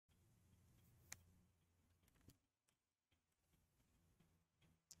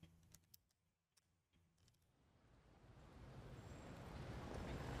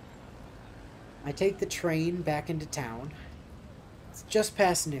I take the train back into town. It's just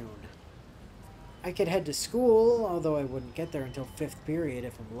past noon. I could head to school, although I wouldn't get there until 5th period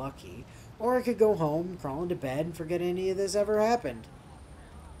if I'm lucky. Or I could go home, crawl into bed, and forget any of this ever happened.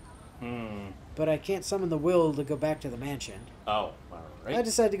 Hmm. But I can't summon the will to go back to the mansion. Oh, I alright.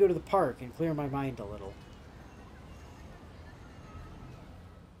 decide to go to the park and clear my mind a little.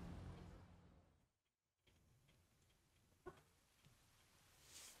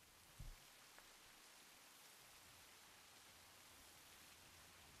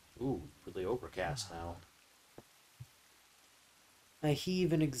 Ooh, really overcast now. I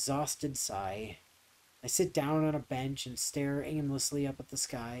heave an exhausted sigh. I sit down on a bench and stare aimlessly up at the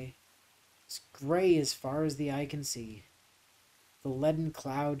sky. It's gray as far as the eye can see. The leaden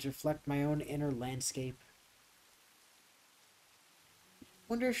clouds reflect my own inner landscape.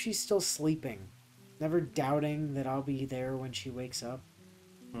 Wonder if she's still sleeping, never doubting that I'll be there when she wakes up.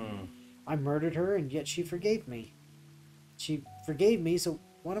 Hmm. I murdered her, and yet she forgave me. She forgave me, so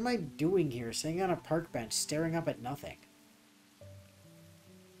what am I doing here, sitting on a park bench, staring up at nothing?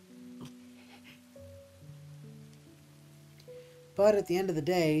 But at the end of the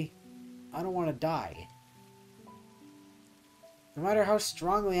day, I don't want to die. No matter how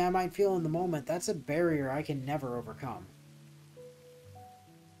strongly I might feel in the moment, that's a barrier I can never overcome.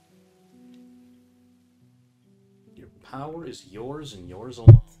 Your power is yours and yours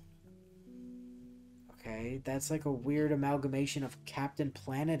alone. Okay, that's like a weird amalgamation of Captain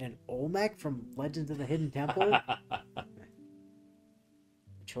Planet and Olmec from Legends of the Hidden Temple. The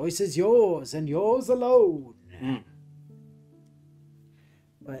choice is yours and yours alone. Mm.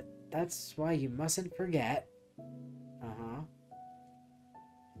 But that's why you mustn't forget.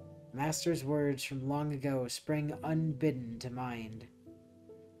 Master's words from long ago spring unbidden to mind.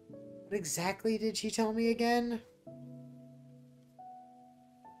 What exactly did she tell me again?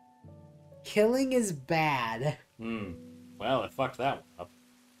 Killing is bad. Hmm. Well, I fucked that one up.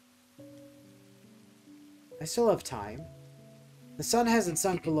 I still have time. The sun hasn't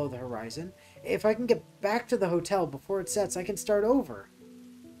sunk below the horizon. If I can get back to the hotel before it sets, I can start over.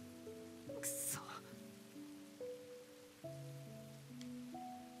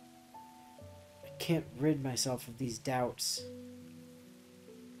 I can't rid myself of these doubts.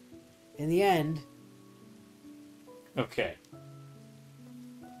 In the end, Okay.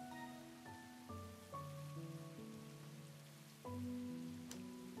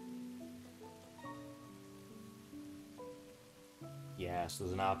 Yes,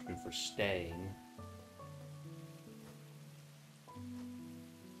 there's an option for staying.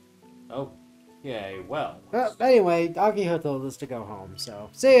 Oh, yay, well. anyway, Akiho told us to go home, so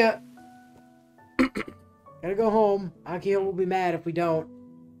see ya. Gotta go home. Akiho will be mad if we don't.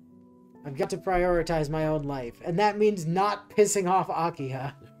 I've got to prioritize my own life, and that means not pissing off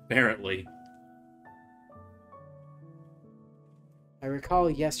Akiha. Apparently. I recall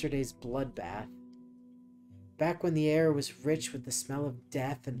yesterday's bloodbath. Back when the air was rich with the smell of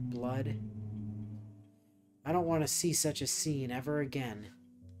death and blood. I don't want to see such a scene ever again.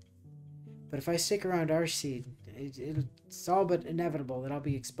 But if I stick around Arseed, it's all but inevitable that I'll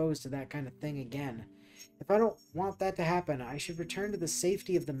be exposed to that kind of thing again. If I don't want that to happen, I should return to the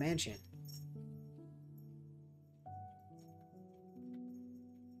safety of the mansion.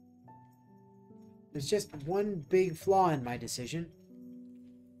 There's just one big flaw in my decision.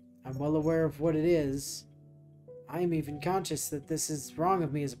 I'm well aware of what it is. I'm even conscious that this is wrong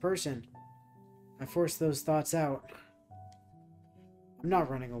of me as a person. I force those thoughts out. I'm not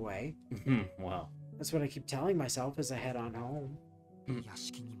running away. Wow. That's what I keep telling myself as I head on home.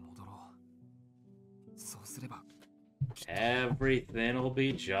 Everything will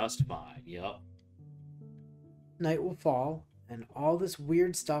be just fine. Yup. Night will fall, and all this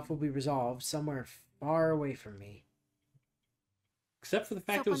weird stuff will be resolved somewhere far away from me. Except for the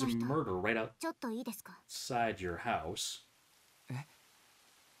fact there was a murder right outside your house.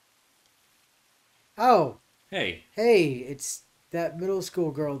 Oh! Hey. Hey, it's that middle school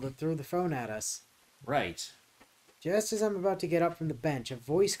girl that threw the phone at us. Right. Just as I'm about to get up from the bench, a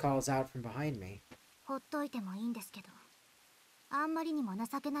voice calls out from behind me.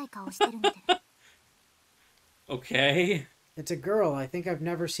 Okay. It's a girl I think I've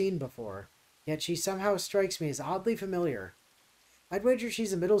never seen before, yet she somehow strikes me as oddly familiar. I'd wager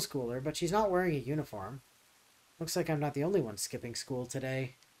she's a middle schooler, but she's not wearing a uniform. Looks like I'm not the only one skipping school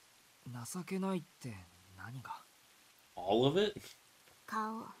today. All of it?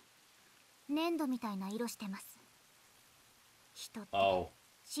 Oh.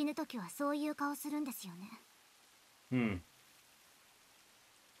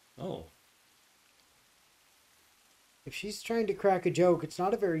 Oh. If she's trying to crack a joke, it's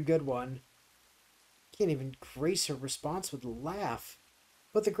not a very good one. Can't even grace her response with a laugh.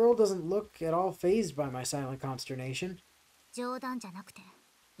 But the girl doesn't look at all fazed by my silent consternation. 冗談じゃなくて、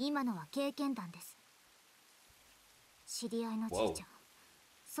今のは経験談です。知り合いのじいちゃん、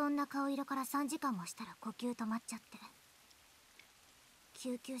そんな顔色から3時間もしたら呼吸止まっちゃって。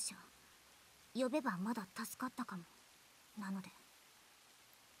救急車呼べばまだ助かったかも。なので。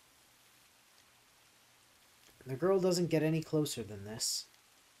The girl doesn't get any closer than this.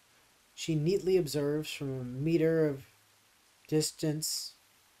 She neatly observes from a meter of distance.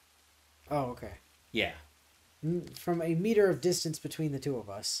 Oh, okay. Yeah. From a meter of distance between the two of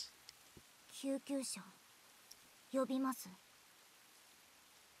us. 救急車呼びます。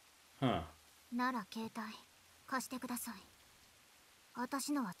Huh. なら携帯貸してください。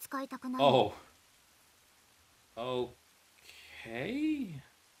私のは使いたくない。Oh. Okay.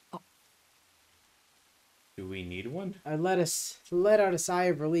 Do we need one? I let out a sigh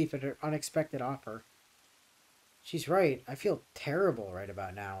of relief at her unexpected offer. She's right. I feel terrible right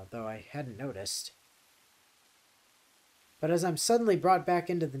about now, though I hadn't noticed. But as I'm suddenly brought back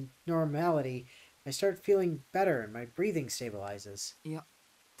into the normality, I start feeling better and my breathing stabilizes. いや、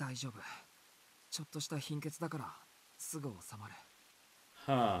大丈夫。ちょっとした貧血だからすぐ収まる。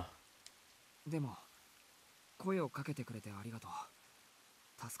Huh. でも、声をかけてくれてありがと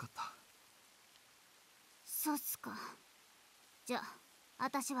う。助かった。そうっすか。じゃあ、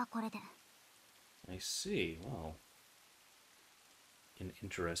私はこれで。I see. Wow. An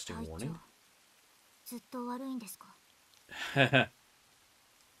interesting 隊長、 warning. ずっと悪いんですか？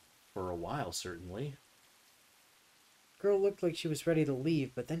 For a while, certainly. Girl looked like she was ready to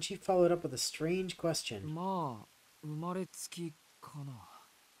leave, but then she followed up with a strange question. まあ、生まれつきかな。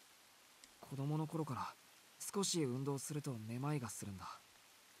子供の頃から少し運動するとめまいがするんだ。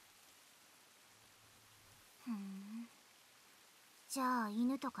じゃあ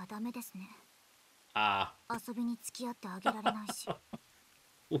犬とかダメですね。Ah. 遊びに付き合ってあげられないし。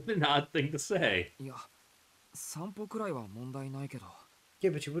What an odd thing to say. いや、散歩くらいは問題ないけど。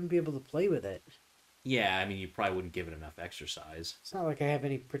Yeah, but you wouldn't be able to play with it. Yeah, I mean, you probably wouldn't give it enough exercise. It's not like I have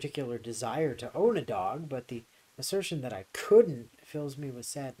any particular desire to own a dog, but the assertion that I couldn't fills me with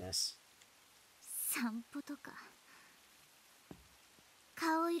sadness. 散歩とか。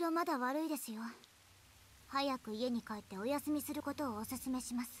顔色まだ悪いですよ。早く家に帰ってお休みすることをお勧め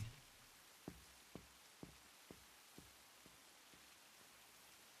します。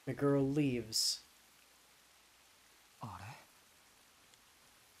The girl leaves. あれ？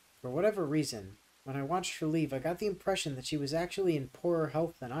 For whatever reason, when I watched her leave, I got the impression that she was actually in poorer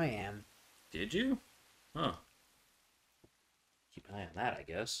health than I am. Did you? Huh. Keep an eye on that, I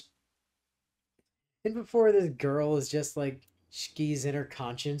guess. And before this girl is just like skis in her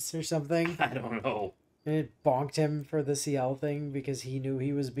conscience or something. I don't know. And it bonked him for the Ciel thing because he knew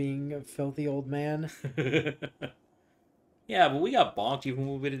he was being a filthy old man. Yeah, but we got bonked even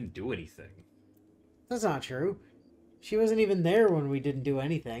when we didn't do anything. That's not true. She wasn't even there when we didn't do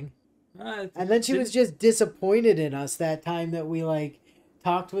anything. And then she didn't- was just disappointed in us that time that we, like,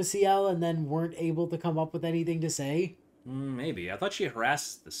 talked with Ciel and then weren't able to come up with anything to say. Maybe. I thought she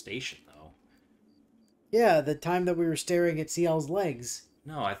harassed the station, though. Yeah, the time that we were staring at Ciel's legs.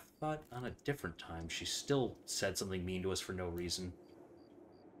 No, I thought on a different time she still said something mean to us for no reason.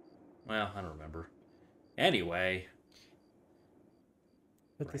 Well, I don't remember. Anyway,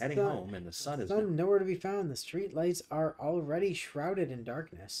 But we're heading home and the sun is... nowhere to be found. The street lights are already shrouded in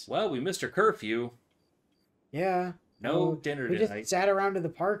darkness. Well, we missed our curfew. Yeah. No dinner we tonight. just sat around in the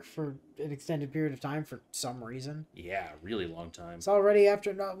park for an extended period of time for some reason. Yeah, really long time. It's already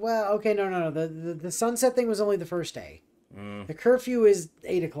after... No, well, okay, no. The sunset thing was only the first day. The curfew is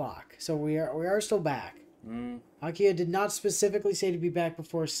 8 o'clock, so we are still back. Akia did not specifically say to be back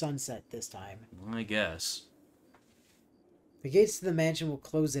before sunset this time. I guess. The gates to the mansion will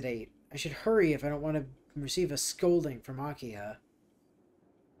close at 8. I should hurry if I don't want to receive a scolding from Akia.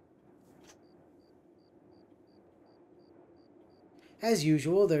 As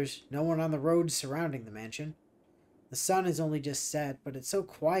usual, there's no one on the road surrounding the mansion. The sun has only just set, but it's so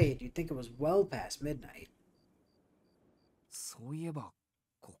quiet you'd think it was well past midnight. そういえば、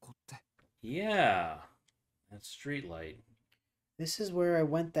ここって。Yeah, that street light. This is where I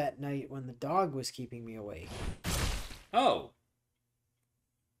went that night when the dog was keeping me awake. Oh!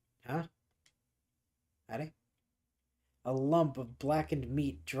 Huh? Addy? A lump of blackened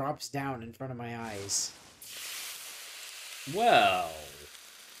meat drops down in front of my eyes. Well...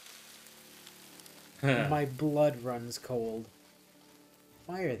 My blood runs cold.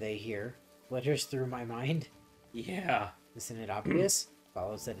 Why are they here? Flitters through my mind. Yeah. Isn't it obvious?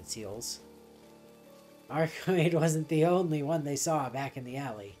 Follows that it seals. Arcade wasn't the only one they saw back in the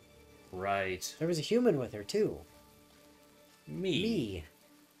alley. Right. There was a human with her, too. Me.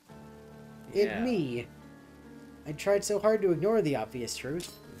 Yeah. Me. I tried so hard to ignore the obvious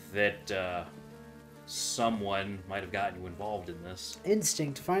truth. That, someone might have gotten you involved in this.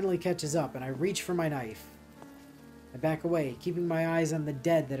 Instinct finally catches up, and I reach for my knife. I back away, keeping my eyes on the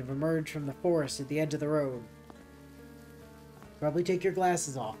dead that have emerged from the forest at the edge of the road. Probably take your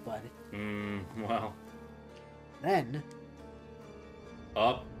glasses off, bud. Well. Then...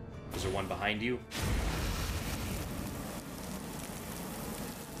 Up. Is there one behind you?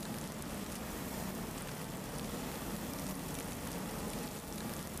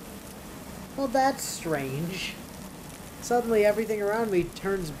 Well, that's strange. Suddenly, everything around me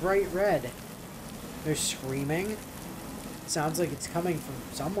turns bright red. There's screaming. Sounds like it's coming from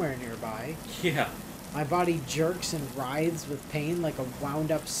somewhere nearby. Yeah. My body jerks and writhes with pain like a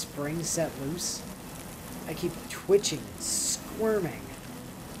wound-up spring set loose. I keep twitching and squirming.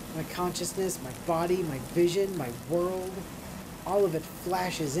 My consciousness, my body, my vision, my world, all of it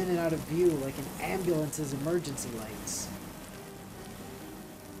flashes in and out of view like an ambulance's emergency lights.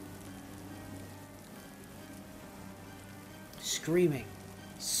 Screaming.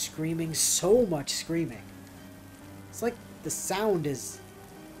 Screaming. So much screaming. It's like the sound is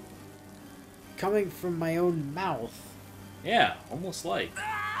coming from my own mouth. Yeah, almost like.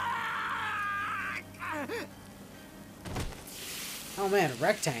 Oh man,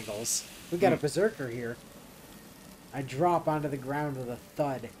 rectangles. We got a berserker here. I drop onto the ground with a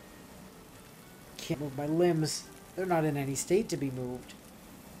thud. Can't move my limbs. They're not in any state to be moved.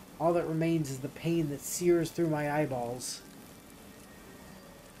 All that remains is the pain that sears through my eyeballs.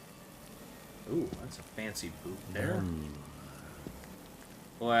 Ooh, that's a fancy boot there.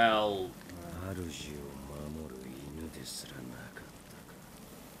 Well...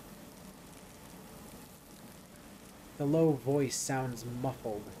 The low voice sounds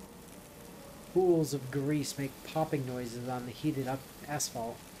muffled. Pools of grease make popping noises on the heated up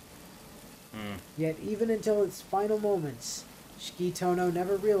asphalt. Yet even until its final moments, Shikitono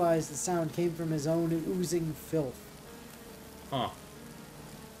never realized the sound came from his own oozing filth. Huh.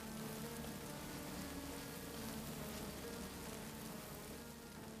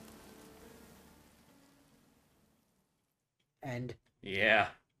 And... Yeah.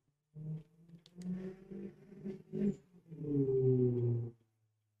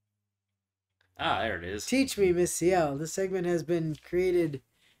 Ah, there it is. Teach me, Miss Ciel. This segment has been created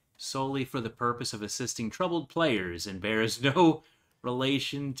solely for the purpose of assisting troubled players and bears no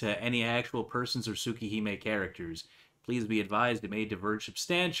relation to any actual persons or Tsukihime characters. Please be advised it may diverge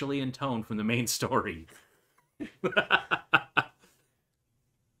substantially in tone from the main story.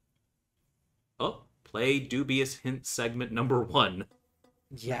 Oh, play dubious hint segment number 1.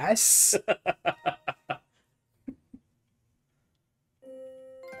 Yes.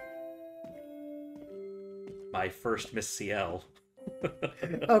 My first Miss Ciel.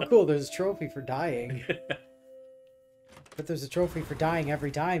 Oh, cool. There's a trophy for dying. But there's a trophy for dying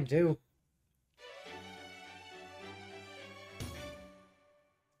every time, too.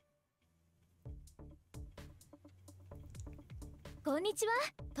 Konnichiwa.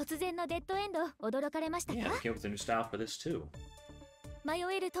 突然のデッドエンド、驚かれましたか? Yeah, we came up with a new style for this too. 迷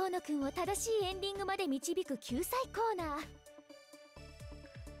える遠野くんを正しいエンディングまで導く救済コーナー。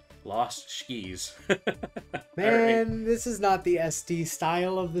Lost skis. Man, this is not the SD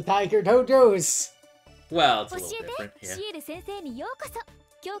style of the Tiger Dojos. Well, it's a 教 little えて、 different. Yeah. シエル先生にようこそ。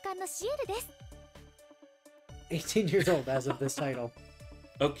教官のシエルです。 18 years old as of this title.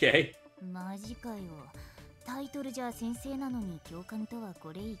 Okay. マジかよ。タイトルじゃ先生なのに教官とは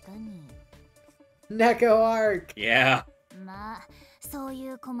これいかに。Neko Arc! Yeah. まあ、そうい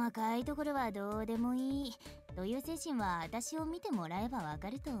う細かいところはどうでもいい。という精神は私を見てもらえばわか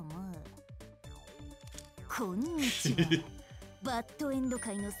ると思う。こんにちは。バッドエンド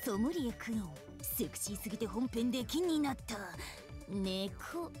界のソムリエクイーン。セクシーすぎて本編で気になった。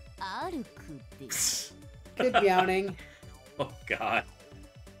猫アルクです。Good meowing. Oh God.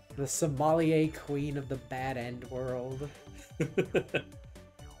 The sommelier queen of the bad end world.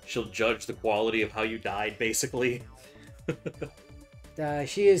 She'll judge the quality of how you died, basically.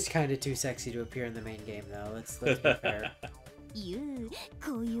 She is kind of too sexy to appear in the main game, though. Let's be fair.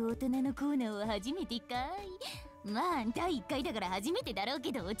 こういう大人のコーナーは初めてかい。まあ、第1回だから初めてだろう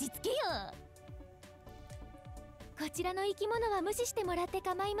けど落ち着けよ。こちらの生き物は無視してもらって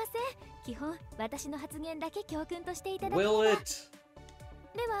構いません。基本、私の発言だけ教訓としていただければ。Will it?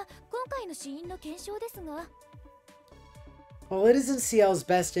 では、今回の死因の検証ですが。Well, it is in Ciel's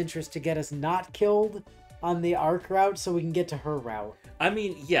best interest to get us not killed on the arc route so we can get to her route. I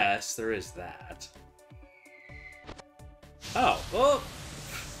mean, yes, there is that. Oh, oh!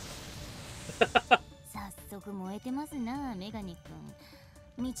 早速燃えてますな、メガネ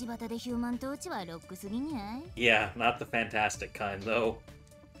君。道端でヒューマントーチはロックすぎにゃい？ Yeah, not the fantastic kind, though.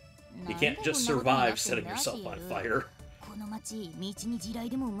 You can't just survive setting yourself on fire. この町、道に地雷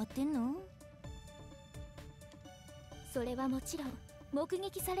でも埋まってんの？それはもちろん目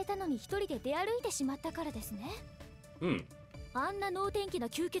撃されたのに一人で出歩いてしまったからですね。あんな能天気な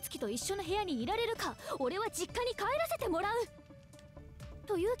吸血鬼と一緒の部屋にいられるか。俺は実家に帰らせてもらう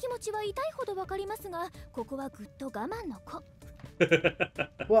という気持ちは痛いほどわかりますが、ここはぐっと我慢の子。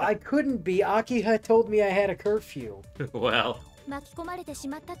Well, I couldn't be. Akiha told me I had a curfew. Well. 巻き込まれてし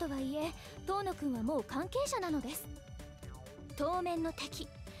まったとはいえ、遠野くんはもう関係者なのです。当面の敵、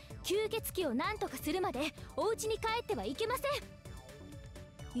吸血鬼を何とかするまでお家に帰ってはいけません。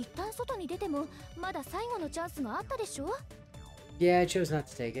一旦外に出てもまだ最後のチャンスがあったでしょ。Yeah, I chose not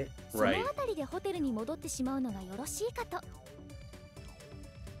to take it. そのあたりでホテルに戻ってしまうのがよろしいかと。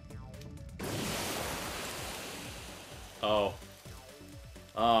Oh.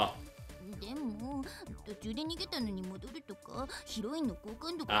 Oh. でも途中で逃げたのに戻るとか、ヒロインの好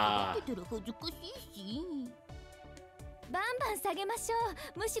感度が下がってたら恥ずかしいし。バンバン下げましょ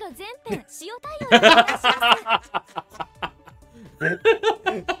う。むしろ全編塩対応でお願いしま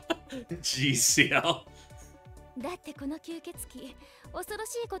す。Jeez, Ciel. だってこの吸血鬼、恐ろ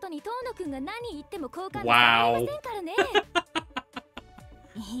しいことに遠野くんが何言っても好感度わ下がおりませんからね。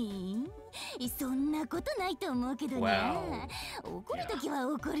そんなことないと思うけどね。怒るときは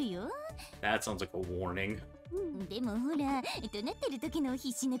怒るよ。That sounds like a warning. でもほら、怒鳴ってる時の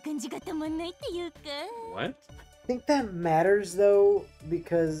必死な感じがたまんないっていうか。What? I think that matters though,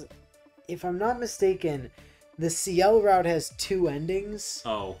 because if I'm not mistaken, the Ciel route has 2 endings.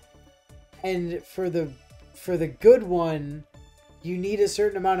 Oh. And for the good one, you need a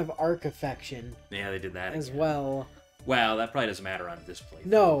certain amount of arc affection. Yeah, they did that as again. well. Well, that probably doesn't matter on this playthrough.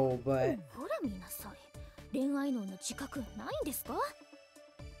 No, but ほら見なさい。恋愛能の自覚ないんですか？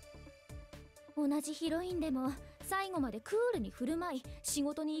同じヒロインでも最後までクールに振る舞い、仕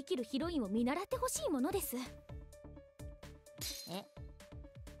事に生きるヒロインを見習ってほしいものです。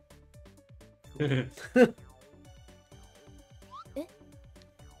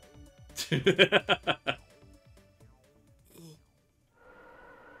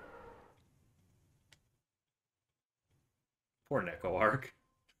Poor Neko arc.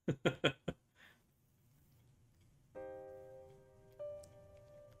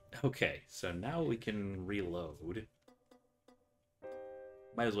 Okay, so now we can reload.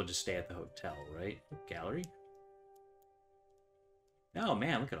 Might as well just stay at the hotel, right? Gallery? Oh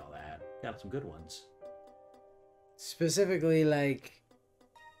man, look at all that. Got some good ones. specifically like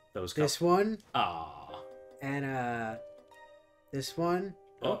Those this one Ah. and this one.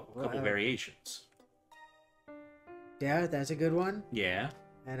 Oh, a couple variations. Yeah, that's a good one. Yeah.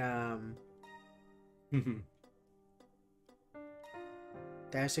 And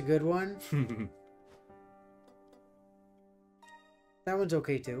that's a good one. That one's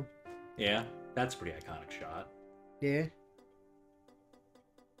okay too. Yeah, that's a pretty iconic shot. Yeah.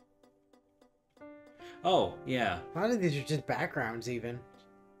 Oh, yeah. A lot of these are just backgrounds even.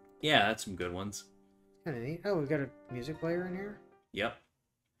 Yeah, that's some good ones. Kind of neat. Oh, we got a music player in here? Yep.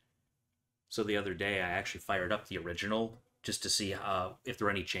 So the other day, I actually fired up the original just to see if there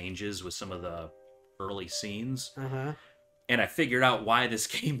were any changes with some of the early scenes. Uh-huh. And I figured out why this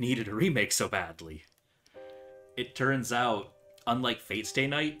game needed a remake so badly. It turns out, unlike Fate Stay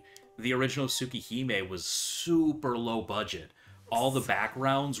Night, the original Tsukihime was super low budget. All the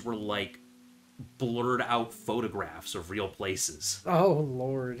backgrounds were like blurred out photographs of real places. Oh,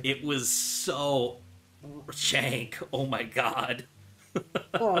 Lord. It was so jank. Oh my god.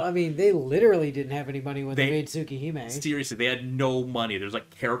 Well, I mean, they literally didn't have any money when they made Tsukihime. Seriously, they had no money. There's like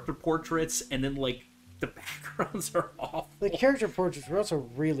character portraits, and then like the backgrounds are awful. The character portraits were also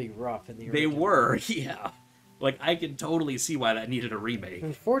really rough in the original. They were, yeah. Like, I can totally see why that needed a remake.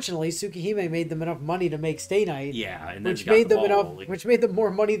 Unfortunately, Tsukihime made them enough money to make Stay Night. Yeah, and then which made them more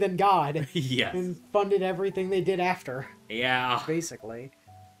money than God. Yes. And funded everything they did after. Yeah. Basically.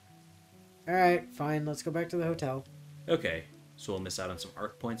 Alright, fine. Let's go back to the hotel. Okay. So we'll miss out on some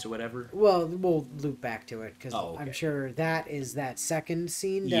arc points or whatever? Well, we'll loop back to it, because okay. I'm sure that is that second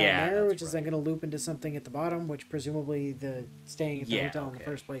scene down there, which is then going to loop into something at the bottom, which presumably the staying at the hotel in the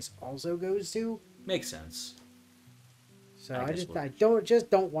first place also goes to. Makes sense. So I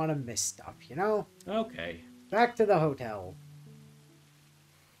don't want to miss stuff, you know? Okay. Back to the hotel.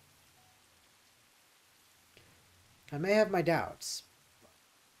 I may have my doubts.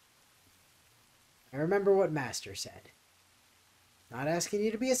 I remember what Master said. Not asking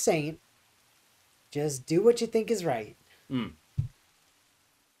you to be a saint. Just do what you think is right.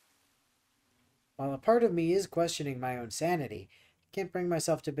 While a part of me is questioning my own sanity, I can't bring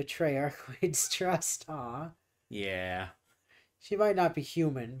myself to betray Arcwade's trust. Aw. Yeah. She might not be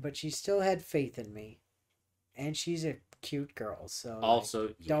human, but she still had faith in me. And she's a cute girl, so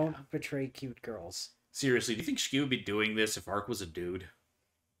Also, don't betray cute girls. Seriously, do you think she would be doing this if Ark was a dude?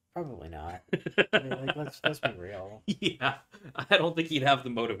 Probably not. I mean, let's be real. Yeah, I don't think he'd have the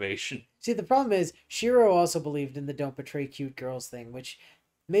motivation. See, the problem is, Shiro also believed in the don't betray cute girls thing, which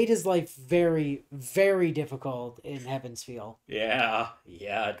made his life very, very difficult in Heaven's Feel. Yeah.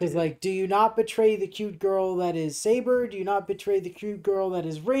 Because, do you not betray the cute girl that is Saber? Do you not betray the cute girl that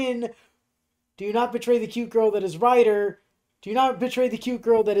is Rin? Do you not betray the cute girl that is Ryder? Do you not betray the cute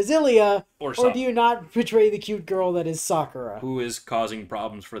girl that is Ilya? Or do you not betray the cute girl that is Sakura? Who is causing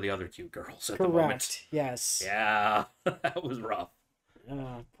problems for the other cute girls at the moment. Correct, yes. Yeah, that was rough.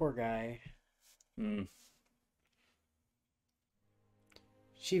 Poor guy. Hmm.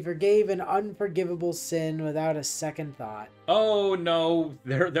 She forgave an unforgivable sin without a second thought. Oh, no.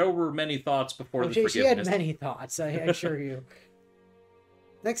 There were many thoughts before the forgiveness. She had many thoughts, I assure you.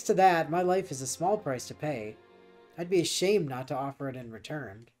 Next to that, my life is a small price to pay. I'd be ashamed not to offer it in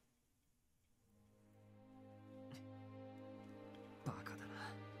return.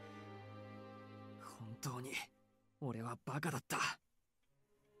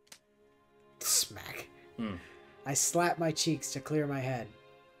 Smack. I slap my cheeks to clear my head.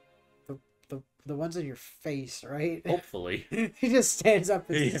 The ones on your face, right? Hopefully. He just stands up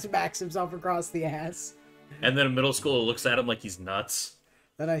and smacks himself across the ass. And then a middle schooler looks at him like he's nuts.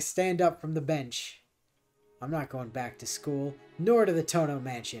 Then I stand up from the bench. I'm not going back to school, nor to the Tono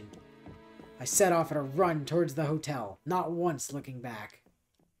mansion. I set off at a run towards the hotel, not once looking back.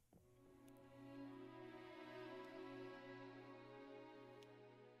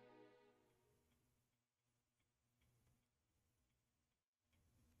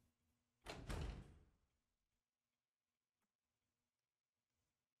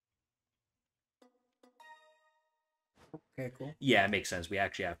 Okay, cool. Yeah, it makes sense. We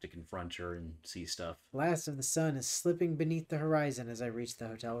actually have to confront her and see stuff. Last of the sun is slipping beneath the horizon as I reach the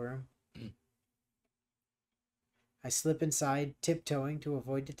hotel room. I slip inside, tiptoeing to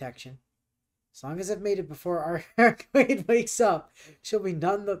avoid detection. As long as I've made it before Arcade wakes up, she'll be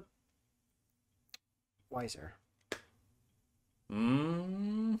none the wiser.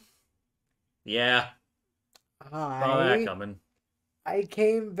 Yeah. Saw that coming. I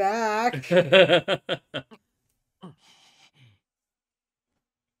came back.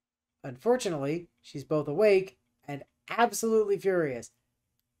 Unfortunately, she's both awake and absolutely furious.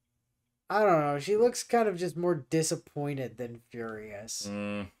 I don't know. She looks kind of just more disappointed than furious.